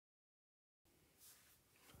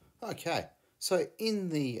Okay, so in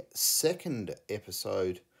the second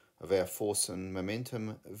episode of our Force and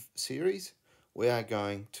Momentum series, we are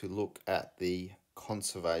going to look at the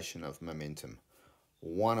conservation of momentum,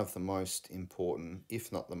 one of the most important,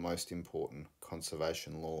 if not the most important,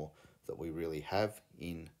 conservation law that we really have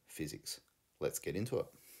in physics. Let's get into it.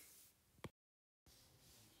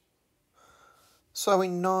 So we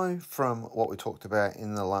know from what we talked about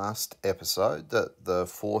in the last episode that the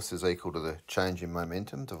force is equal to the change in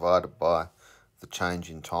momentum divided by the change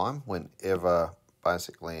in time whenever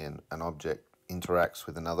basically an object interacts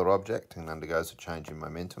with another object and undergoes a change in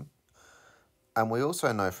momentum. And we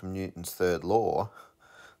also know from Newton's third law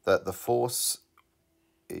that the force,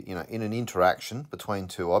 in an interaction between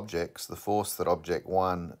two objects, the force that object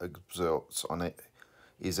one exerts on it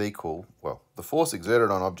is equal, the force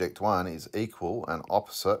exerted on object one is equal and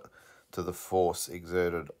opposite to the force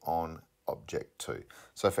exerted on object two.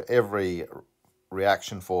 So for every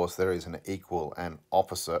reaction force, there is an equal and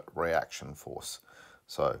opposite reaction force.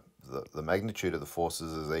 So the magnitude of the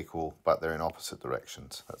forces is equal, but they're in opposite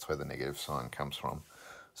directions. That's where the negative sign comes from.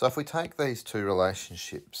 So if we take these two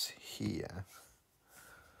relationships here,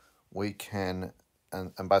 we can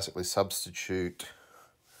and basically substitute.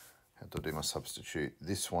 How do I do my substitute?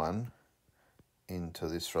 This one into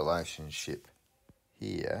this relationship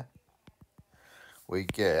here, we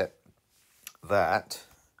get that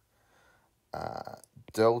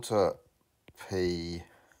delta P1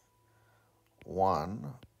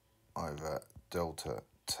 over delta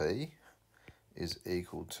T is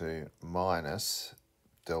equal to minus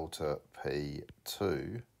delta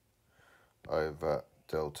P2 over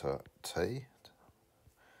delta T.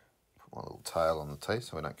 Put my little tail on the T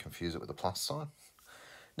so we don't confuse it with a plus sign.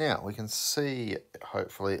 Now we can see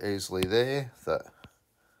hopefully easily there that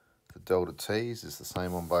the delta T's is the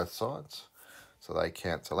same on both sides. So they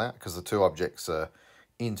cancel out because the two objects are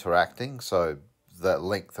interacting. So the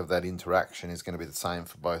length of that interaction is going to be the same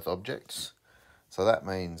for both objects. So that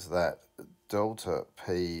means that delta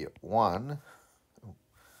P1,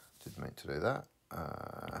 didn't mean to do that,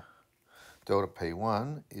 delta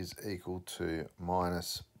P1 is equal to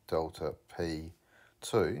minus delta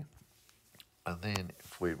P2. And then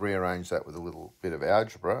if we rearrange that with a little bit of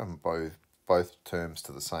algebra and both terms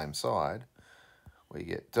to the same side, we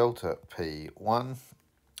get delta P1,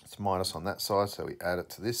 it's minus on that side, so we add it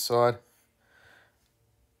to this side,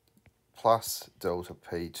 plus delta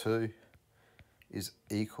P2 is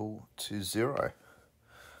equal to 0.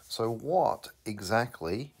 So what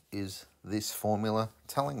exactly is this formula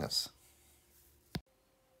telling us?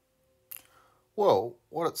 Well,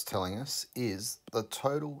 what it's telling us is the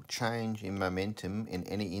total change in momentum in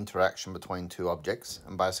any interaction between two objects,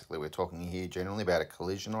 and basically we're talking here generally about a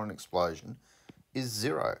collision or an explosion, is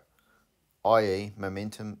 0, i.e.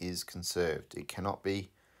 momentum is conserved. It cannot be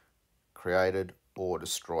created or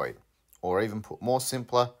destroyed. Or even put more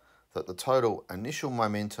simpler, that the total initial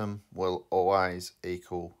momentum will always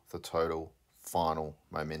equal the total final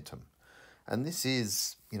momentum. And this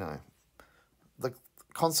is, the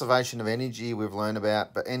conservation of energy we've learned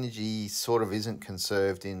about, but energy sort of isn't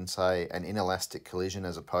conserved in, say, an inelastic collision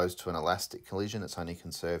as opposed to an elastic collision. It's only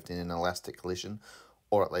conserved in an elastic collision,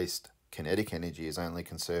 or at least kinetic energy is only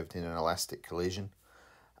conserved in an elastic collision.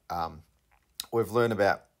 We've learned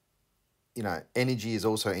about, energy is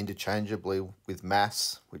also interchangeably with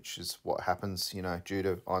mass, which is what happens, due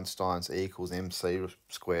to Einstein's E equals mc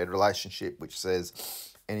squared relationship, which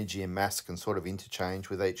says energy and mass can sort of interchange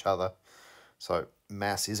with each other. So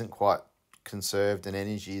mass isn't quite conserved and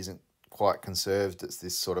energy isn't quite conserved. It's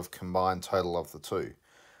this sort of combined total of the two.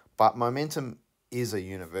 But momentum is a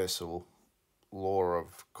universal law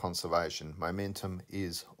of conservation. Momentum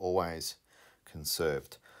is always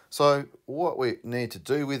conserved. So what we need to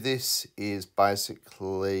do with this is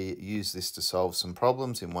basically use this to solve some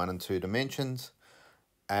problems in 1 and 2 dimensions,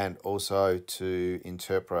 and also to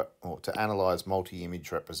interpret or to analyze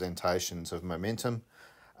multi-image representations of momentum.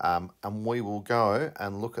 And we will go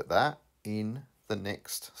and look at that in the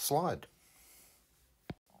next slide.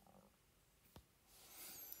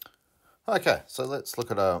 Okay, so let's look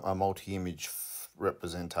at a multi-image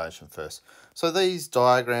representation first. So these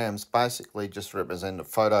diagrams basically just represent a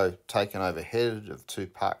photo taken overhead of two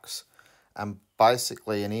pucks, and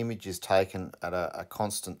basically an image is taken at a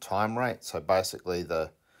constant time rate. So basically the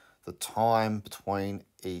time between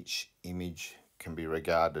each image can be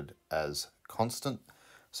regarded as constant.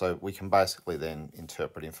 So we can basically then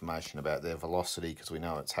interpret information about their velocity because we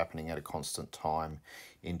know it's happening at a constant time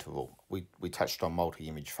interval. We touched on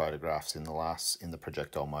multi-image photographs in the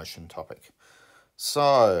projectile motion topic.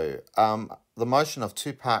 So, the motion of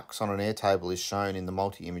two pucks on an airtable is shown in the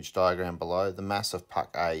multi-image diagram below. The mass of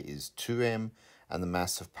puck A is 2m and the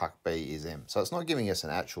mass of puck B is m. So it's not giving us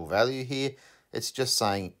an actual value here. It's just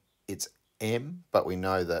saying it's m, but we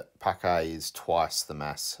know that puck A is twice the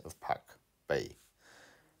mass of puck B.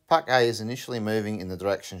 Puck A is initially moving in the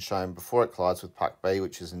direction shown before it collides with puck B,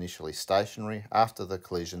 which is initially stationary. After the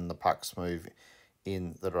collision, the pucks move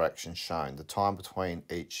in the direction shown. The time between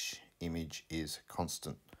each image is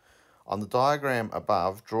constant. On the diagram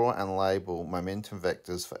above, draw and label momentum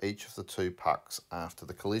vectors for each of the two pucks after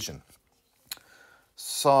the collision.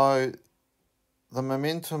 So the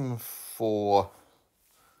momentum for,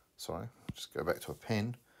 sorry, just go back to a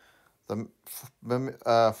pen. The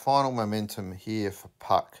final momentum here for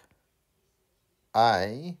puck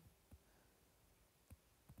A,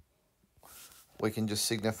 we can just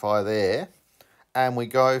signify there, and we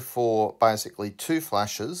go for basically two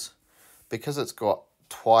flashes because it's got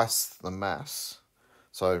twice the mass.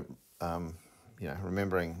 So,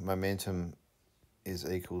 remembering momentum is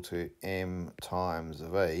equal to m times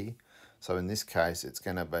v. So in this case, it's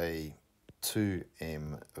going to be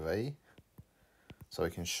 2mv. So we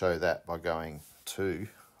can show that by going 2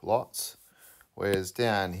 lots. Whereas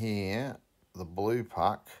down here, the blue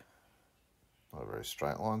puck, not a very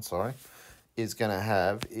straight line, sorry, is going to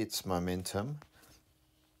have its momentum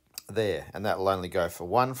there. And that will only go for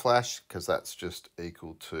one flash because that's just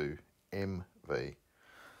equal to mv.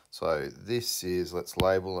 So this is, let's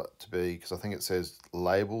label it to be, because I think it says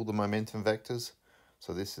label the momentum vectors.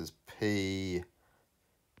 So this is P,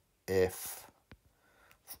 F,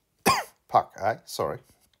 puck A, sorry.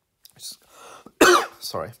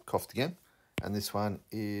 Sorry, coughed again. And this one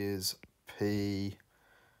is P,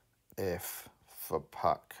 F for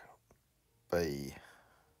puck B.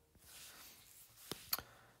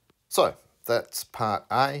 So that's part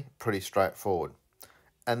A, pretty straightforward.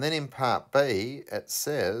 And then in part B, it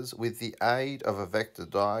says, with the aid of a vector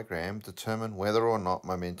diagram, determine whether or not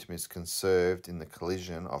momentum is conserved in the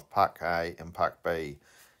collision of puck A and puck B.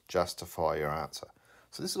 Justify your answer.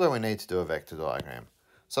 So this is where we need to do a vector diagram.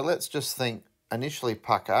 So let's just think initially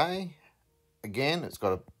puck A, again, it's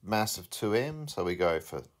got a mass of 2m, so we go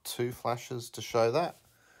for 2 flashes to show that.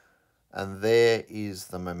 And there is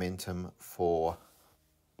the momentum for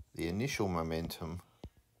the initial momentum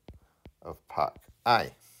of puck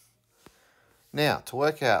A. Now, to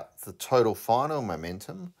work out the total final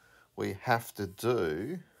momentum, we have to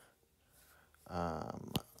do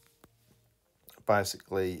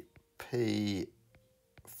basically P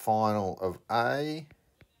final of A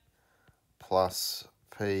plus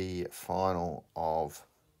P final of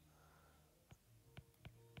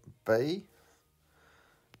B.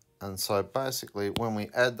 And so basically when we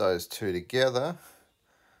add those two together,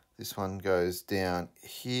 this one goes down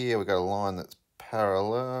here. We've got a line that's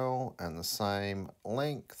parallel and the same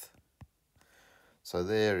length. So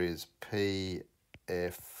there is PFB.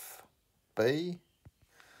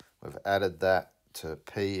 We've added that to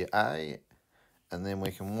PA, and then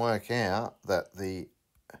we can work out that the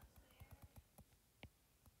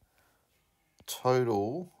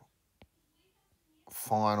total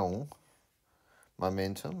final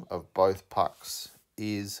momentum of both pucks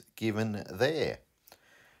is given there.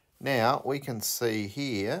 Now we can see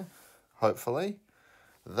here, hopefully,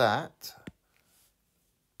 that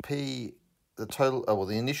the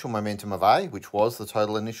initial momentum of A, which was the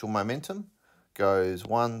total initial momentum, goes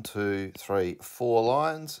 1, 2, 3, 4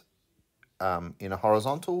 lines in a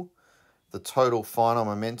horizontal. The total final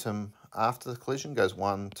momentum after the collision goes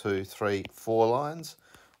 1, 2, 3, 4 lines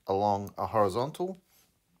along a horizontal,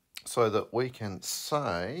 so that we can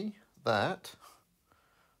say that,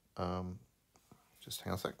 just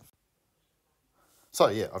hang on a sec. So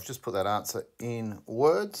yeah, I've just put that answer in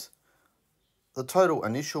words. The total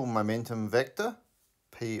initial momentum vector,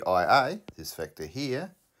 PIA, this vector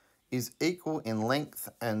here, is equal in length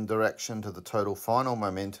and direction to the total final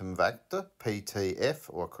momentum vector, PTF,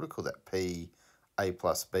 or I could have called that PA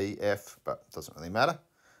plus BF, but it doesn't really matter.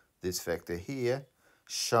 This vector here,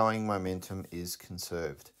 showing momentum is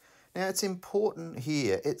conserved. Now it's important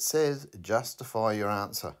here, it says justify your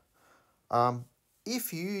answer.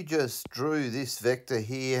 If you just drew this vector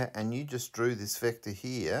here and you just drew this vector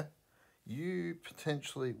here, you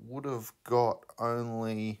potentially would have got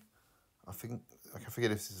only, I forget if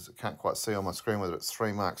this is, I can't quite see on my screen whether it's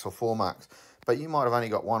 3 marks or 4 marks, but you might have only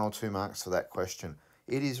got 1 or 2 marks for that question.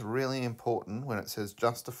 It is really important when it says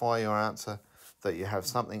justify your answer that you have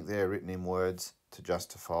something there written in words to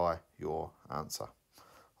justify your answer.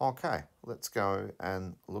 Okay, let's go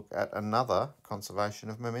and look at another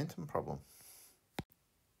conservation of momentum problem.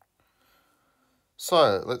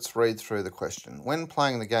 So let's read through the question. When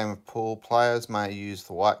playing the game of pool, players may use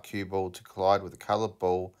the white cue ball to collide with a coloured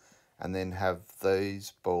ball and then have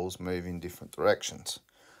these balls move in different directions.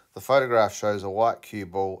 The photograph shows a white cue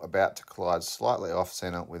ball about to collide slightly off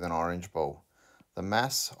centre with an orange ball. The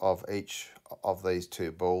mass of each of these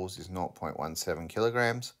two balls is 0.17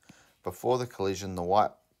 kilograms. Before the collision, the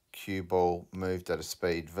white cue ball moved at a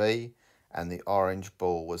speed v and the orange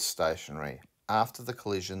ball was stationary. After the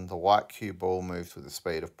collision, the white cue ball moved with a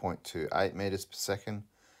speed of 0.28 metres per second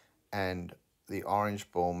and the orange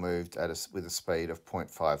ball moved with a speed of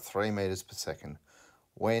 0.53 metres per second.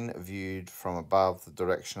 When viewed from above, the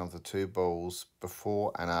direction of the two balls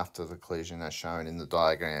before and after the collision are shown in the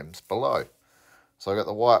diagrams below. So I've got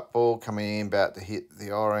the white ball coming in, about to hit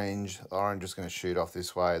the orange. The orange is going to shoot off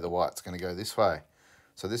this way. The white's going to go this way.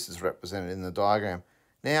 So this is represented in the diagram.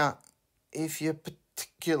 Now, if you're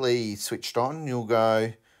particularly switched on, you'll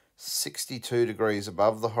go 62 degrees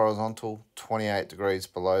above the horizontal, 28 degrees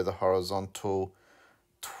below the horizontal,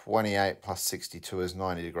 28 plus 62 is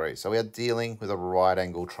 90 degrees. So we are dealing with a right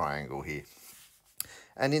angle triangle here.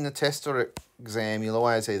 And in the test or exam, you'll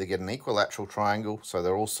always either get an equilateral triangle, so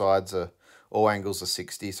they're all angles are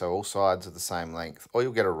 60, so all sides are the same length, or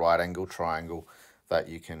you'll get a right angle triangle that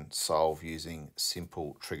you can solve using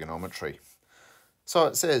simple trigonometry. So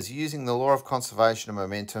it says, using the law of conservation of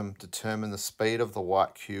momentum, determine the speed of the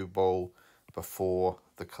white cue ball before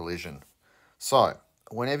the collision. So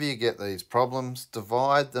whenever you get these problems,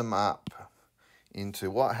 divide them up into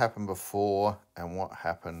what happened before and what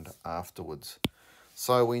happened afterwards.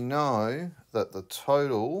 So we know that the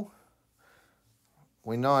total,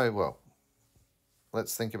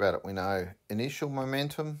 let's think about it. We know initial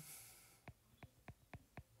momentum.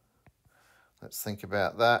 Let's think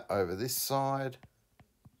about that over this side.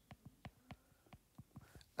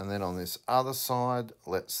 And then on this other side,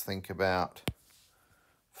 let's think about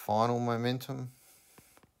final momentum.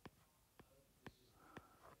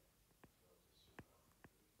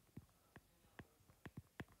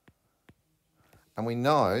 And we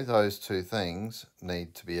know those two things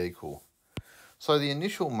need to be equal. So the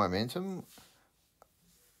initial momentum,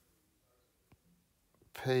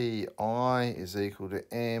 Pi is equal to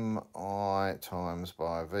Mi times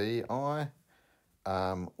by Vi,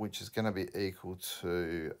 which is going to be equal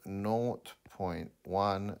to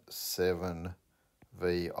 0.17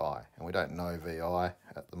 Vi. And we don't know Vi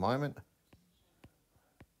at the moment.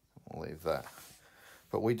 We'll leave that.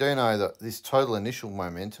 But we do know that this total initial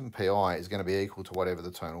momentum, Pi, is going to be equal to whatever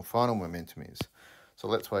the total final momentum is. So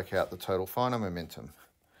let's work out the total final momentum.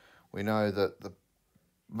 We know that the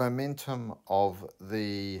momentum of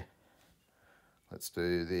the, let's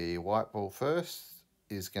do the white ball first,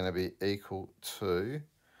 is going to be equal to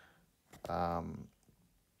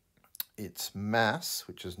its mass,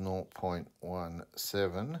 which is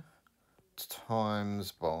 0.17,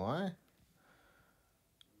 times by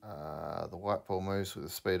the white ball moves with a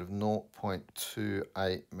speed of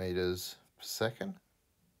 0.28 metres per second.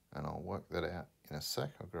 And I'll work that out in a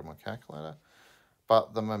sec. I'll grab my calculator.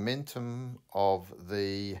 But the momentum of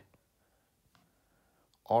the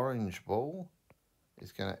orange ball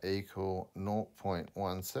is going to equal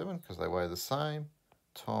 0.17, because they weigh the same,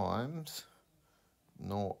 times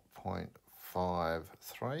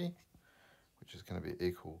 0.53, which is going to be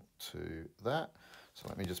equal to that. So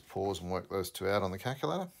let me just pause and work those two out on the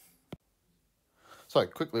calculator. So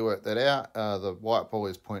quickly work that out. The white ball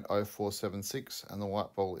is 0.0476 and the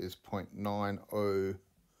white ball is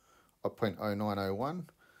 0.0901.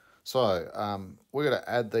 So we're going to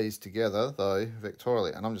add these together though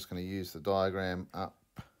vectorially, and I'm just going to use the diagram up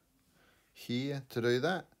here to do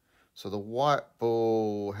that. So the white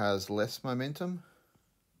ball has less momentum.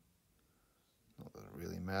 Not that it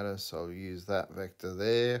really matters, so I'll use that vector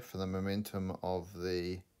there for the momentum of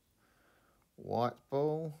the white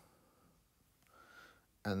ball.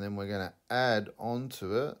 And then we're going to add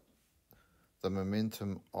onto it the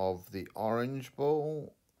momentum of the orange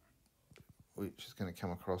ball, which is going to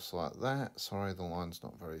come across like that. Sorry, the line's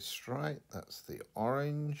not very straight. That's the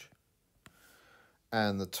orange.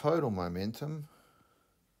 And the total momentum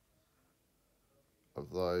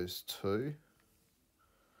of those two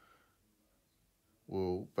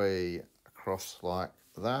will be across like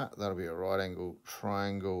that. That'll be a right angle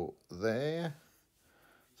triangle there.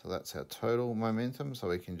 So that's our total momentum. So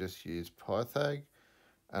we can just use Pythag.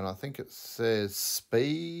 And I think it says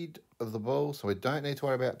speed of the ball. So we don't need to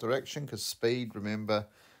worry about direction, because speed, remember,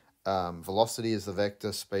 velocity is the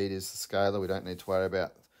vector, speed is the scalar. We don't need to worry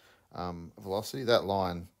about velocity. That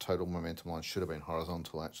line, total momentum line, should have been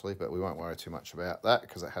horizontal actually, but we won't worry too much about that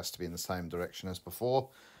because it has to be in the same direction as before.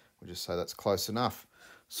 We'll just say that's close enough.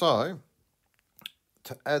 So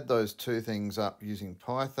to add those two things up using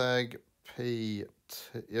Pythag, P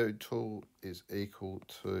total is equal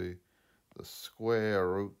to the square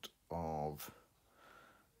root of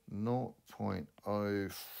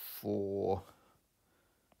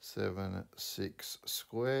 0.0476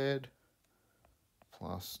 squared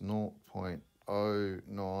plus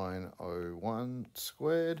 0.0901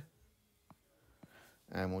 squared.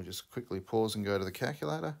 And we'll just quickly pause and go to the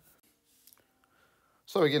calculator.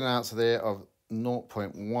 So we get an answer there of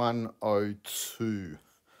 0.102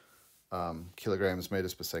 kilograms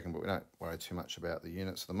meters per second, but we don't worry too much about the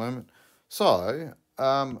units at the moment. So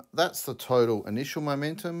that's the total initial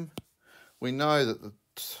momentum. We know that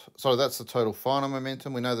that's the total final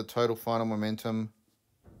momentum. We know the total final momentum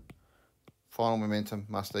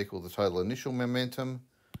must equal the total initial momentum.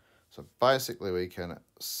 So basically we can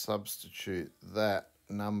substitute that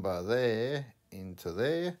number there into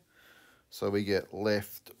there. So we get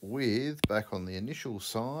left with, back on the initial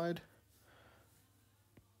side,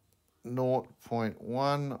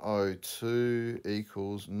 0.102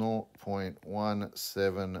 equals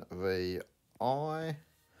 0.17 VI.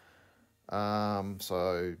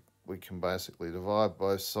 So we can basically divide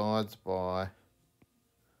both sides by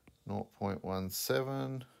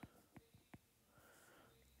 0.17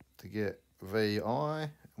 to get VI,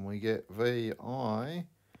 and we get VI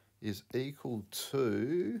is equal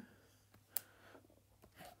to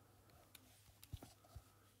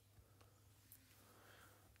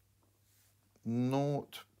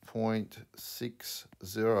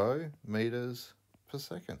 0.60 meters per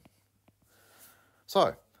second.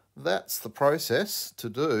 So that's the process to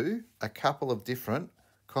do a couple of different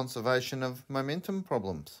conservation of momentum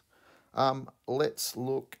problems. Let's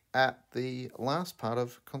look at the last part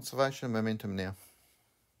of conservation of momentum now.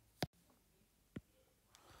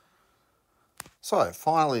 So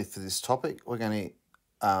finally for this topic, we're going to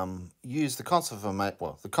use the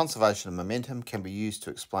conservation of momentum can be used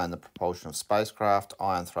to explain the propulsion of spacecraft,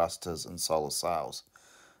 ion thrusters and solar sails.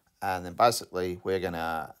 And then basically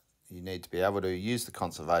you need to be able to use the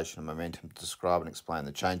conservation of momentum to describe and explain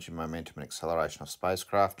the change in momentum and acceleration of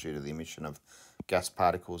spacecraft due to the emission of gas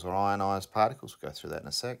particles or ionized particles. We'll go through that in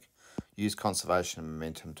a sec. Use conservation of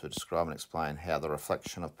momentum to describe and explain how the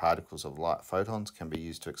reflection of particles of light photons can be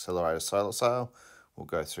used to accelerate a solar sail. We'll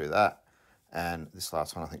go through that. And this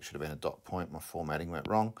last one I think should have been a dot point. My formatting went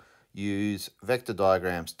wrong. Use vector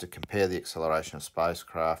diagrams to compare the acceleration of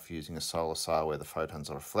spacecraft using a solar sail where the photons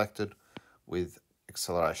are reflected with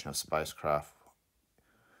acceleration of spacecraft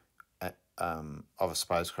of a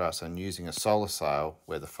spacecraft and using a solar sail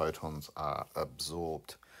where the photons are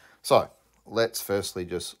absorbed. So let's firstly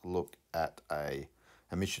just look at a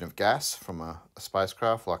emission of gas from a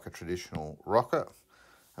spacecraft like a traditional rocket.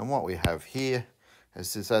 And what we have here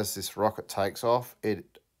is as this rocket takes off,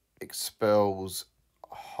 it expels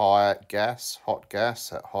hot gas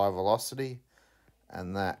at high velocity,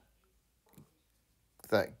 and that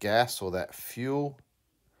gas or that fuel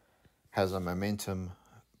has a momentum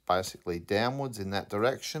basically downwards in that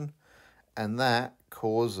direction, and that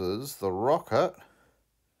causes the rocket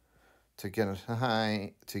to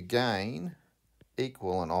gain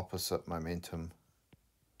equal and opposite momentum,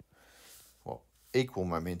 equal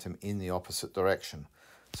momentum in the opposite direction.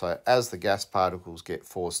 So as the gas particles get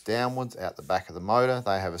forced downwards out the back of the motor,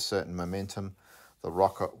 they have a certain momentum. The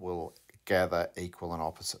rocket will gather equal and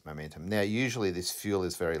opposite momentum. Now usually this fuel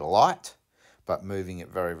is very light, but moving at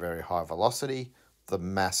very, very high velocity. The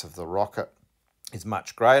mass of the rocket is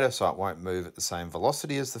much greater, so it won't move at the same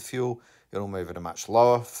velocity as the fuel. It'll move at a much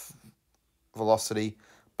lower velocity,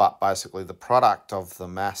 but basically the product of the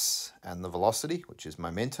mass and the velocity, which is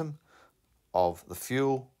momentum, of the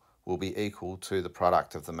fuel will be equal to the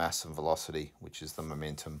product of the mass and velocity, which is the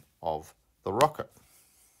momentum of the rocket.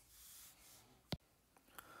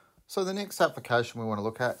 So the next application we want to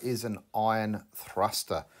look at is an ion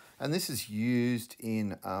thruster. And this is used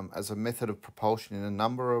in as a method of propulsion in a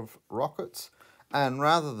number of rockets. And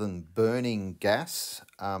rather than burning gas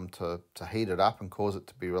to heat it up and cause it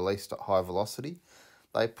to be released at high velocity,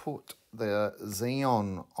 they put the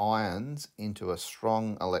xenon ions into a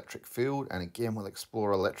strong electric field. And again, we'll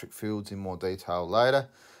explore electric fields in more detail later.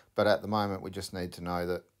 But at the moment, we just need to know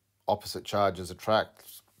that opposite charges attract,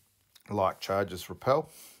 like charges repel.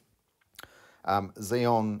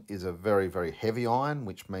 Xenon is a very, very heavy ion,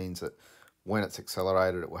 which means that when it's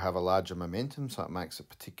accelerated, it will have a larger momentum, so it makes it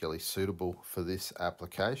particularly suitable for this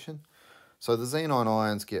application. So the xenon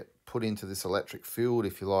ions get put into this electric field,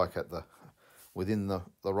 if you like, within the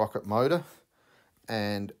rocket motor,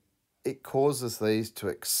 and it causes these to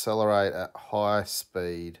accelerate at high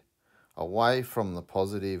speed away from the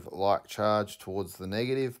positive like charge towards the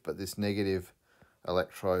negative, but this negative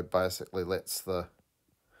electrode basically lets the,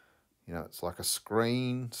 it's like a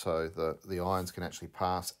screen, so the ions can actually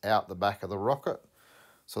pass out the back of the rocket.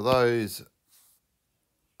 So those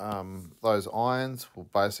ions will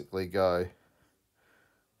basically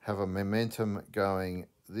have a momentum going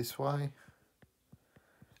this way,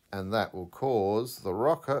 and that will cause the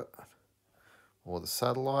rocket or the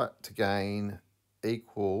satellite to gain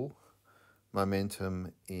equal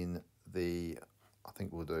momentum in the, I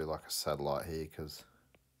think we'll do like a satellite here because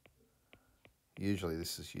usually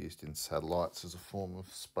this is used in satellites as a form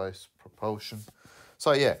of space propulsion.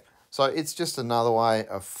 So yeah, so it's just another way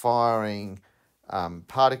of firing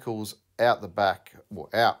particles out the back, or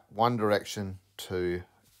out one direction to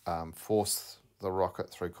force the rocket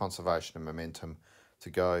through conservation of momentum to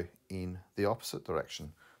go in the opposite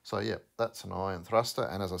direction. So yeah, that's an ion thruster,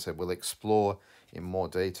 and as I said, we'll explore in more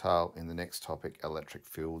detail in the next topic, electric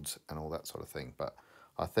fields and all that sort of thing. But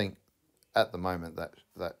I think at the moment that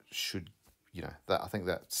should, that I think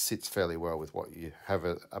that sits fairly well with what you have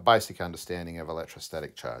a basic understanding of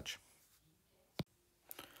electrostatic charge.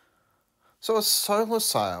 So a solar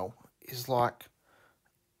sail is like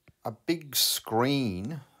a big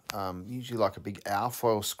screen, usually like a big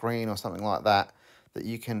alfoil screen or something like that, that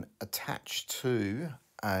you can attach to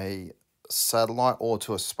a satellite or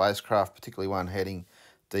to a spacecraft, particularly one heading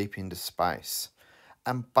deep into space.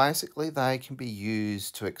 And basically they can be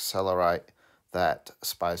used to accelerate that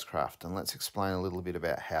spacecraft. And let's explain a little bit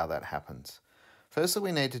about how that happens. Firstly,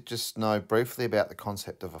 we need to just know briefly about the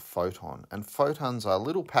concept of a photon. And photons are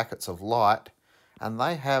little packets of light, and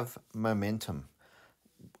they have momentum.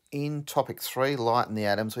 In topic 3, light and the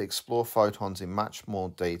atoms, we explore photons in much more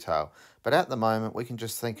detail. But at the moment, we can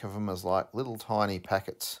just think of them as like little tiny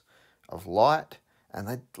packets of light.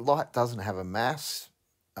 And light doesn't have a mass,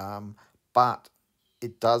 but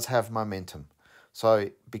it does have momentum. So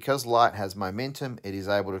because light has momentum, it is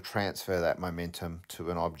able to transfer that momentum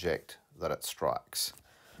to an object that it strikes.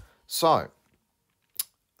 So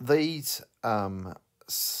these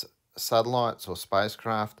satellites or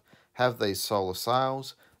spacecraft have these solar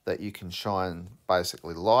sails that you can shine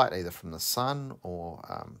basically light either from the sun or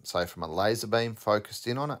say from a laser beam focused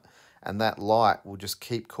in on it, and that light will just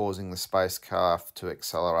keep causing the spacecraft to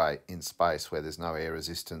accelerate in space where there's no air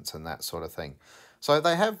resistance and that sort of thing. So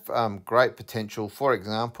they have great potential. For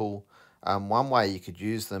example, one way you could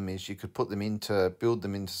use them is you could build them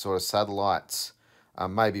into sort of satellites,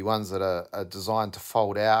 maybe ones that are designed to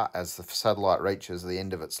fold out as the satellite reaches the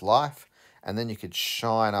end of its life, and then you could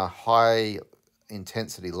shine a high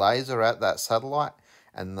intensity laser at that satellite,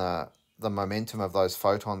 and the momentum of those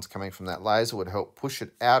photons coming from that laser would help push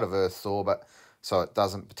it out of Earth's orbit so it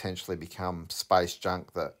doesn't potentially become space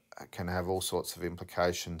junk that can have all sorts of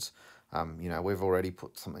implications. We've already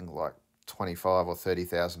put something like 25 or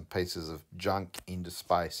 30,000 pieces of junk into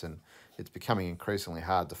space, and it's becoming increasingly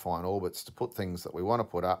hard to find orbits to put things that we want to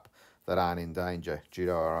put up that aren't in danger due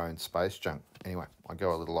to our own space junk. Anyway, I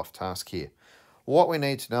go a little off task here. What we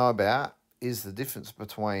need to know about is the difference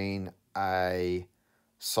between a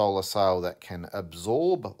solar sail that can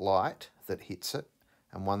absorb light that hits it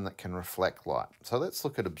and one that can reflect light. So let's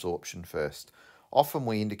look at absorption first. Often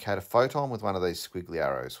we indicate a photon with one of these squiggly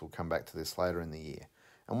arrows. We'll come back to this later in the year.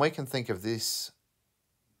 And we can think of this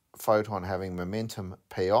photon having momentum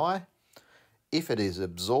pi. If it is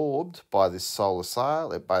absorbed by this solar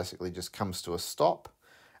sail, it basically just comes to a stop.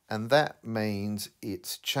 And that means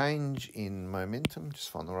its change in momentum, just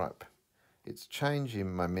find the rope, its change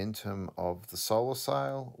in momentum of the solar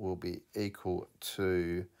sail will be equal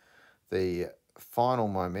to the final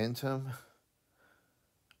momentum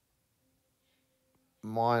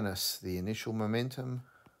minus the initial momentum,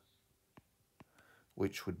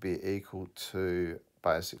 which would be equal to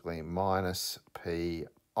basically minus pi.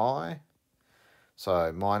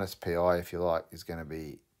 So minus pi, if you like, is going to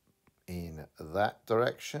be in that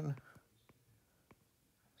direction.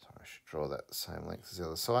 So I should draw that the same length as the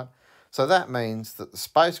other side. So that means that the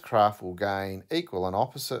spacecraft will gain equal and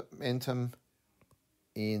opposite momentum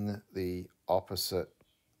in the opposite,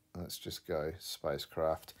 let's just go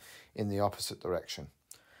spacecraft, in the opposite direction.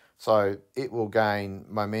 So it will gain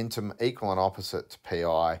momentum equal and opposite to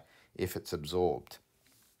pi if it's absorbed.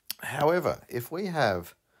 However, if we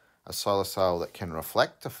have a solar sail that can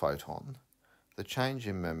reflect a photon, the change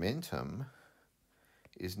in momentum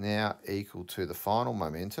is now equal to the final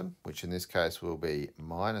momentum, which in this case will be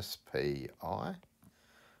minus pi,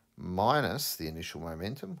 minus the initial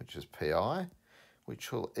momentum, which is pi,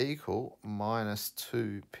 which will equal minus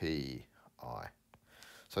 2pi.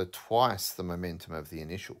 So twice the momentum of the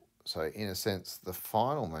initial. So in a sense, the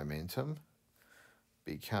final momentum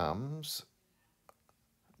becomes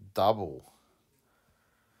double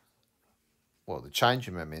well, the change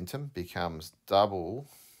in momentum becomes double.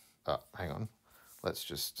 Hang on. Let's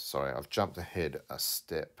just, sorry, I've jumped ahead a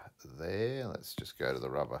step there. Let's just go to the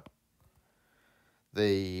rubber.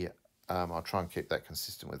 I'll try and keep that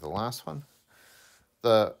consistent with the last one.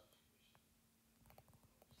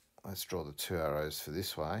 Let's draw the two arrows for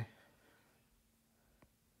this way.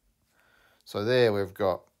 So there we've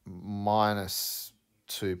got minus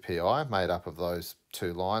 2 pi made up of those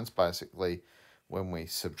two lines. Basically, when we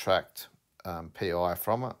subtract pi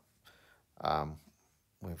from it,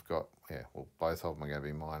 we've got, both of them are going to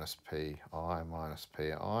be minus pi.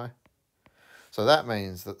 So that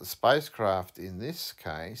means that the spacecraft in this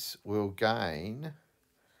case will gain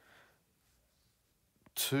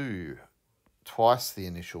twice the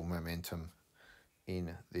initial momentum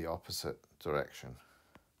in the opposite direction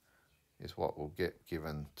is what will get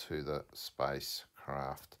given to the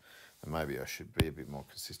spacecraft. And maybe I should be a bit more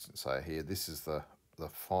consistent. Say here, this is the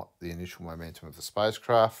initial momentum of the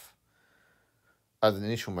spacecraft. The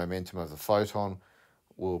initial momentum of the photon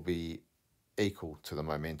will be equal to the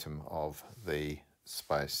momentum of the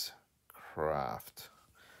spacecraft.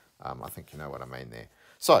 I think you know what I mean there.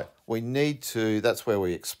 So we need to, that's where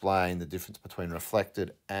we explain the difference between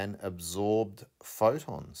reflected and absorbed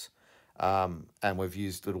photons. And we've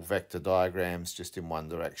used little vector diagrams just in one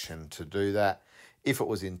direction to do that. If it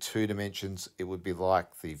was in 2 dimensions, it would be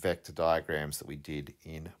like the vector diagrams that we did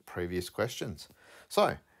in previous questions.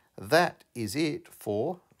 So that is it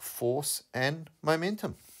for force and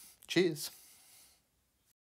momentum. Cheers.